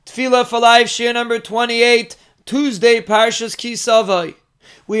Tefillah for Life, Shir number 28, Tuesday, Parshas Ki Savo.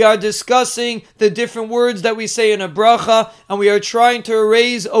 We are discussing the different words that we say in a bracha, and we are trying to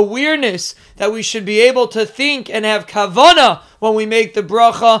raise awareness that we should be able to think and have kavana when we make the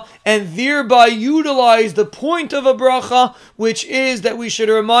bracha, and thereby utilize the point of a bracha, which is that we should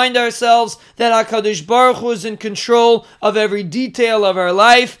remind ourselves that HaKadosh Baruch Hu is in control of every detail of our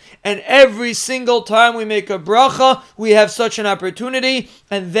life, and every single time we make a bracha, we have such an opportunity,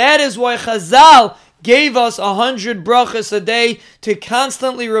 and that is why Chazal gave us 100 brachas a day to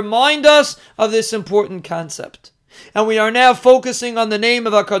constantly remind us of this important concept. And we are now focusing on the name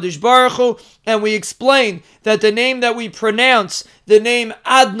of HaKadosh Baruch Hu, and we explained that the name that we pronounce, the name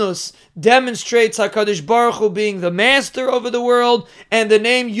Adnus, demonstrates HaKadosh Baruch Hu being the master over the world, and the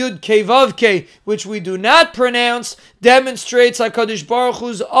name Yud Kei Vav Kei, which we do not pronounce, demonstrates HaKadosh Baruch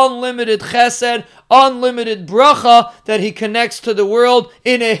Hu's unlimited chesed, unlimited bracha that he connects to the world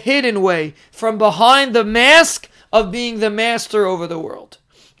in a hidden way, from behind the mask of being the master over the world.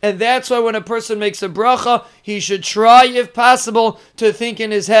 And that's why when a person makes a bracha, he should try, if possible, to think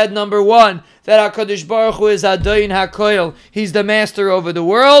in his head, number one, that HaKadosh Baruch Hu is Adayin HaKoil, he's the master over the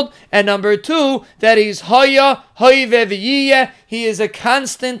world, and number two, that he's Haya, Hayve V'yiyeh, he is a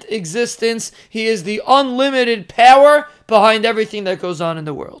constant existence, he is the unlimited power behind everything that goes on in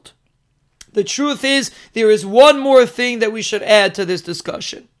the world. The truth is, there is one more thing that we should add to this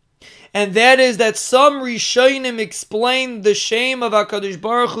discussion. And that is that some Rishonim explain the shame of HaKadosh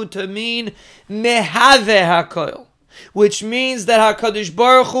Baruch Hu to mean Mehave HaKoil, which means that HaKadosh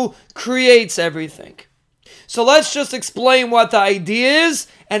Baruch Hu creates everything. So let's just explain what the idea is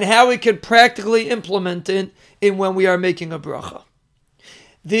and how we can practically implement it in when we are making a bracha.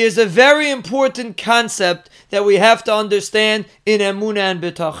 There is a very important concept that we have to understand in Emunah and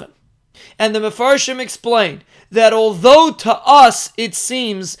Bitachon. And the Mefarshim explained that although to us it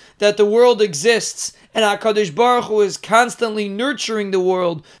seems that the world exists and HaKadosh Baruch Hu is constantly nurturing the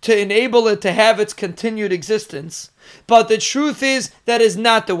world to enable it to have its continued existence, but the truth is that is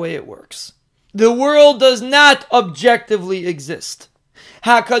not the way it works. The world does not objectively exist.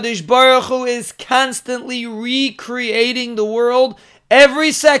 HaKadosh Baruch Hu is constantly recreating the world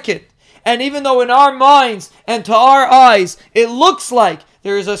every second. And even though in our minds and to our eyes it looks like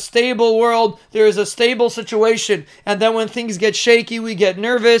there is a stable world, there is a stable situation, and then when things get shaky, we get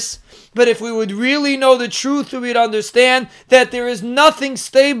nervous. But if we would really know the truth, we would understand that there is nothing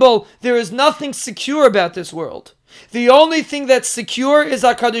stable, there is nothing secure about this world. The only thing that's secure is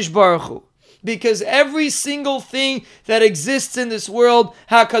HaKadosh Baruch Hu. Because every single thing that exists in this world,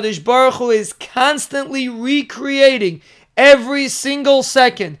 HaKadosh Baruch Hu is constantly recreating every single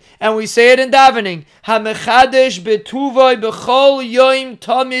second. And we say it in davening, HaMechadesh betuvoi b'chol yoim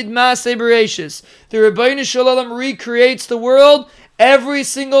tamid maseh bereishis. The Rebbeinu Shalom recreates the world every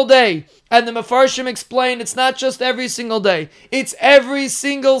single day. And the Mefarshim explain it's not just every single day, it's every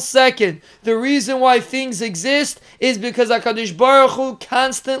single second. The reason why things exist is because HaKadosh Baruch Hu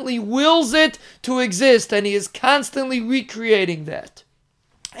constantly wills it to exist, and he is constantly recreating that.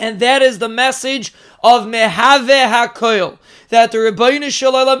 And that is the message of Mehave HaKoil, that the Rebbeinu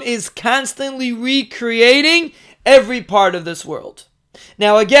Shalom is constantly recreating every part of this world.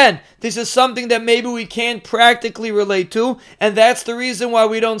 Now again, this is something that maybe we can't practically relate to, and that's the reason why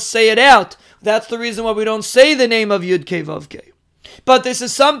we don't say it out. That's the reason why we don't say the name of Yud Kei Vav Kei. But this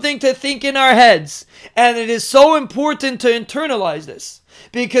is something to think in our heads, and it is so important to internalize this.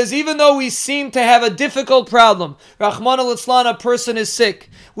 Because even though we seem to have a difficult problem, Rahman al-Islan, a person is sick,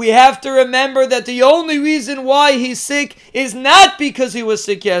 we have to remember that the only reason why he's sick is not because he was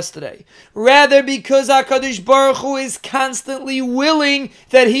sick yesterday. Rather because HaKadosh Baruch Hu is constantly willing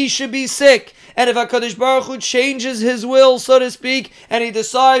that he should be sick. And if HaKadosh Baruch Hu changes his will, so to speak, and he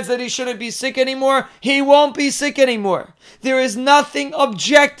decides that he shouldn't be sick anymore, he won't be sick anymore. There is nothing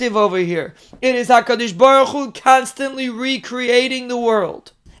objective over here. It is HaKadosh Baruch Hu constantly recreating the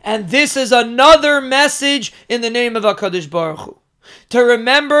world. And this is another message in the name of HaKadosh Baruch Hu. To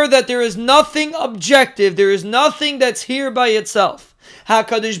remember that there is nothing objective, there is nothing that's here by itself.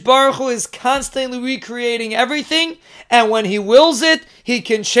 HaKadosh Baruch Hu is constantly recreating everything, and when he wills it, he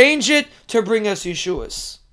can change it to bring us Yeshuas.